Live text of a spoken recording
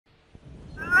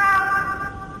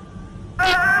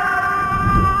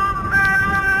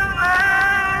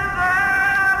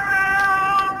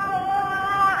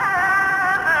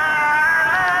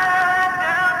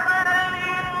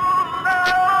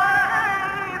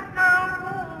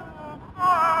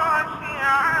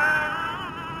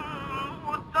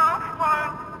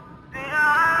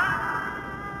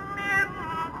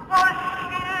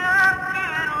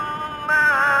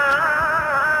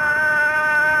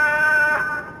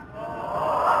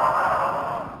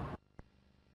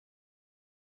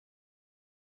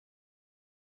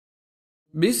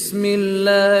بسم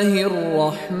الله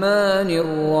الرحمن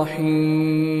الرحيم.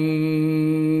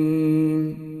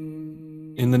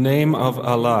 In the name of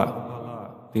Allah,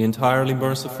 the entirely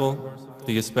merciful,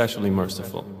 the especially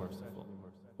merciful.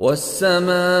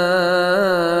 والسماء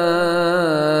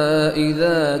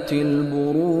ذات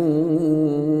البروج.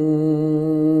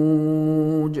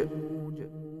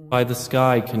 By the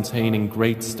sky containing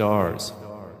great stars.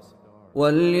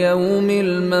 واليوم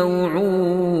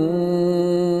الموعود.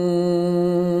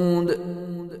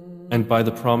 And by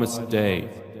the promised day.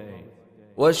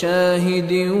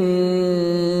 وشاهد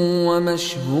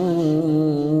ومشهود.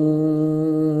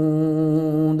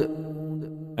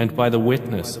 And by the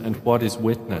witness and what is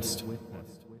witnessed.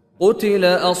 قتل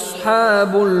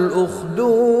أصحاب الأخدود.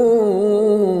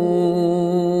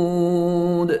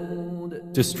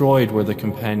 Destroyed were the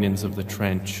companions of the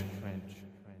trench.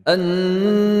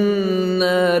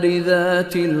 النار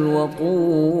ذات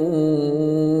الوقود.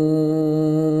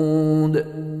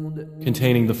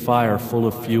 Containing the fire full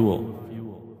of fuel.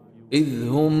 إذ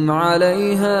هم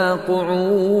عليها قعود.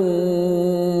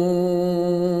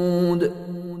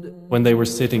 When they were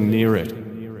sitting near it.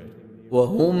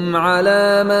 وهم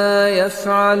على ما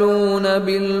يفعلون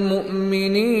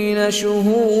بالمؤمنين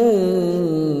شهود.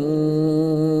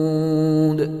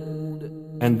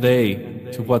 And they,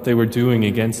 to what they were doing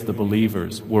against the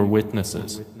believers, were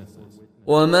witnesses.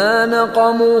 وما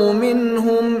نقموا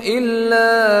منهم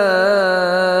إلا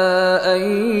أن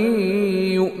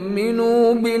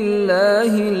يؤمنوا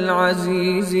بالله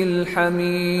العزيز الحميد.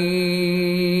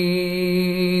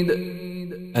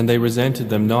 And they resented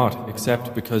them not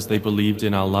except because they believed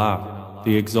in Allah,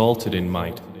 the exalted in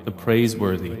might, the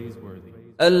praiseworthy.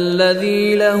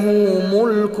 الذي له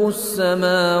ملك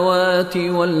السماوات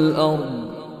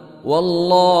والأرض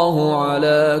والله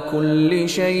على كل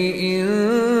شيء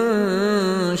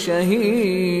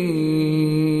شهيد.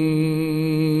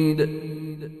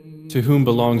 To whom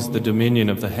belongs the dominion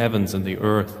of the heavens and the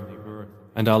earth,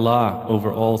 and Allah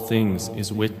over all things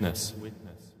is witness.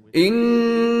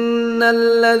 إن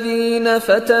الذين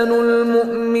فتنوا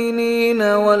المؤمنين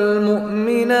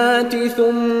والمؤمنات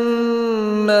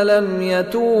ثم لم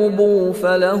يتوبوا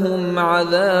فلهم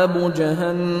عذاب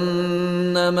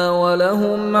جهنم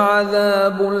ولهم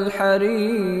عذاب الحريق.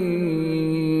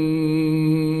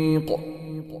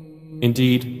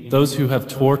 Indeed, those who have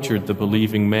tortured the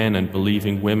believing men and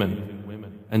believing women,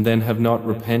 and then have not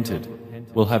repented,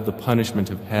 will have the punishment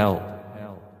of hell,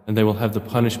 and they will have the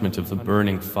punishment of the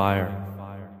burning fire.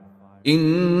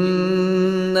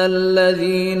 إن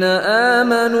الذين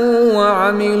آمنوا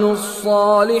وعملوا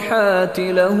الصالحات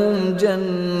لهم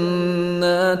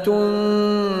جنات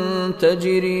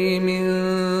تجري من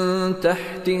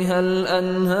تحتها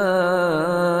الأنهار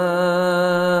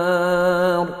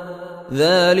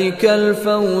ذلك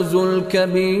الفوز الكبير.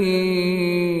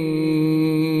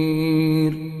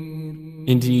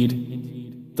 Indeed,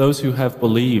 those who have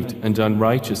believed and done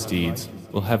righteous deeds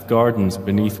will have gardens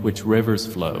beneath which rivers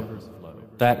flow.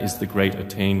 That is the great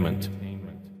attainment.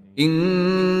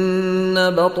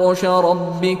 إن بطش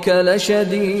ربك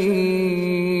لشديد.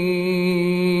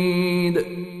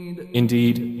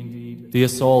 Indeed, the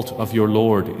assault of your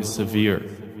Lord is severe.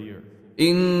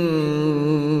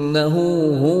 إنه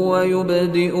هو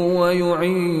يبدئ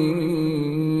ويعيد.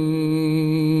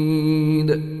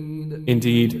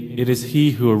 Indeed, it is He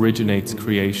who originates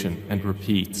creation and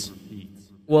repeats.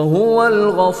 وهو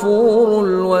الغفور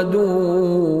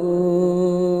الودود.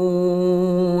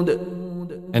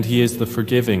 And He is the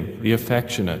forgiving, the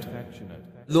affectionate.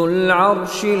 ذو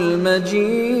العرش المجيد.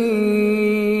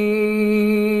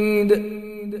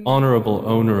 Honorable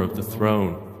owner of the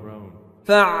throne.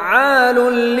 فعال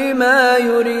لما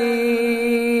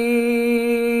يريد.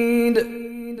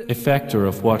 Effector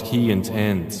of what He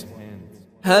intends.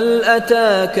 هل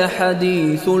أتاك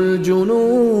حديث الجنود.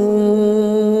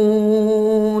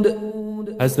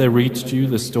 Has there reached you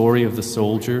the story of the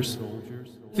soldiers?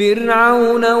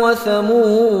 فرعون وثمود.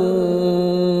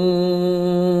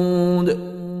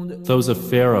 Those of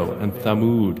Pharaoh and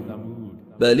Thamud.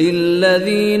 بل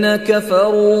الذين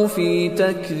كفروا في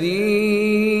تكذيب.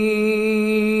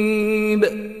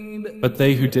 But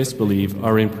they who disbelieve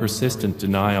are in persistent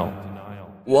denial.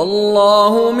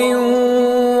 والله من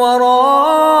ورائهم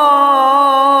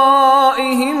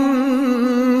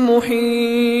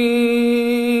محيط.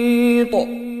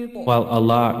 While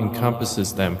Allah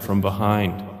encompasses them from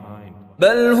behind.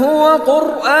 بل هو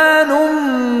قرآن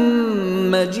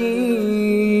مجيد.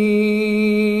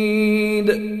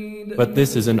 But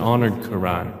this is an honored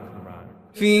Quran.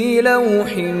 في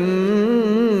لوح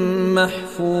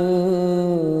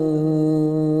محفوظ.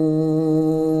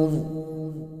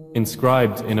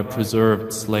 Inscribed in a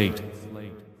preserved slate.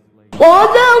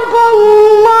 صدق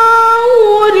الله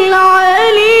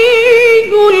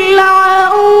العلي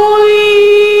العظيم.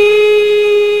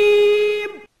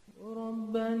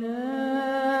 ربنا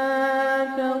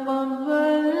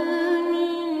تقبل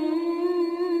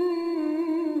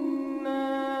منا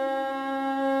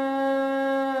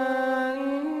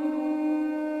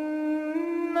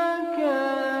إنك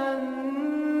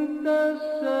أنت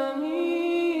السميع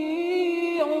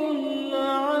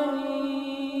العليم.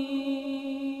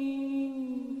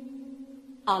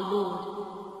 Our Lord,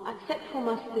 accept from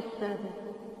us this service.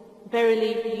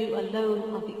 Verily, you alone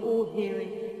are the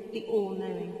all-hearing, the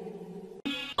all-knowing.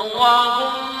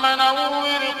 اللهم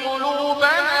نور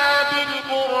قلوبنا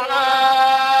بالقرآن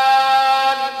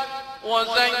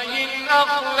وزين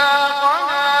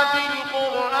أخلاقنا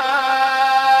بالقرآن.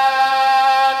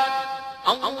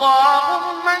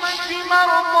 اللهم اشف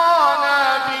مرضانا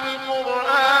بالقرآن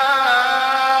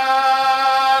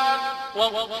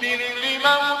واغفر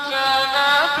لموتانا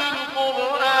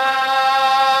بالقرآن.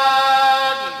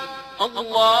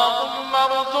 اللهم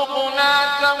ارزقنا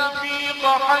توفيق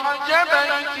حج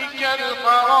بيتك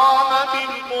الحرام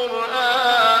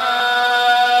بالقرآن.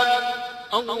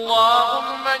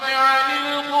 اللهم اجعل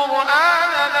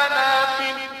القرآن لنا في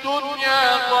الدنيا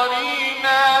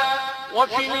قرينا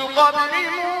وفي القبر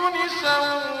مونسا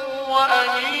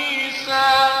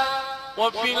وأنيسا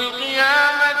وفي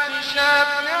القيامة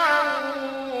شافعا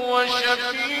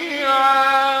وشفيعا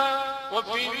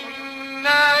وفي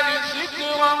النار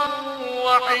سترا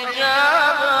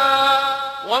وحجابا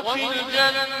وفي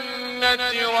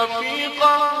الجنة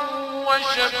رفيقا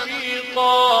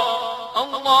وشفيقا.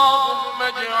 اللهم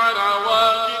اجعل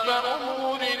عواقب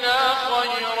أمورنا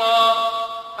خيرا.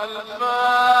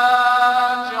 الفاتحة.